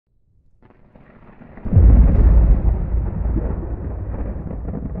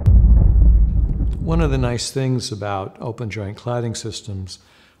One of the nice things about open joint cladding systems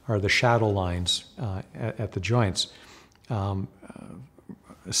are the shadow lines at the joints.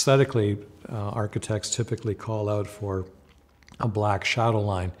 Aesthetically, architects typically call out for a black shadow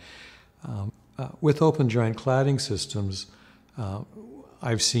line. With open joint cladding systems,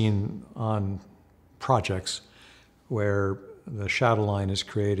 I've seen on projects where the shadow line is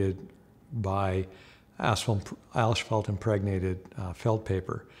created by asphalt-impregnated felt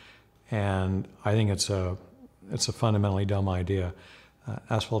paper, and I think it's a fundamentally dumb idea.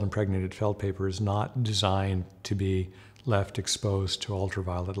 Asphalt-impregnated felt paper is not designed to be left exposed to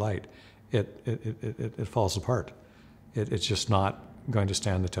ultraviolet light. It falls apart. It's just not going to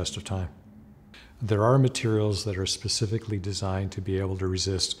stand the test of time. There are materials that are specifically designed to be able to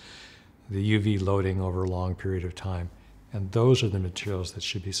resist the UV loading over a long period of time, and those are the materials that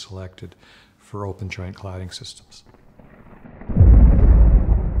should be selected for open joint cladding systems.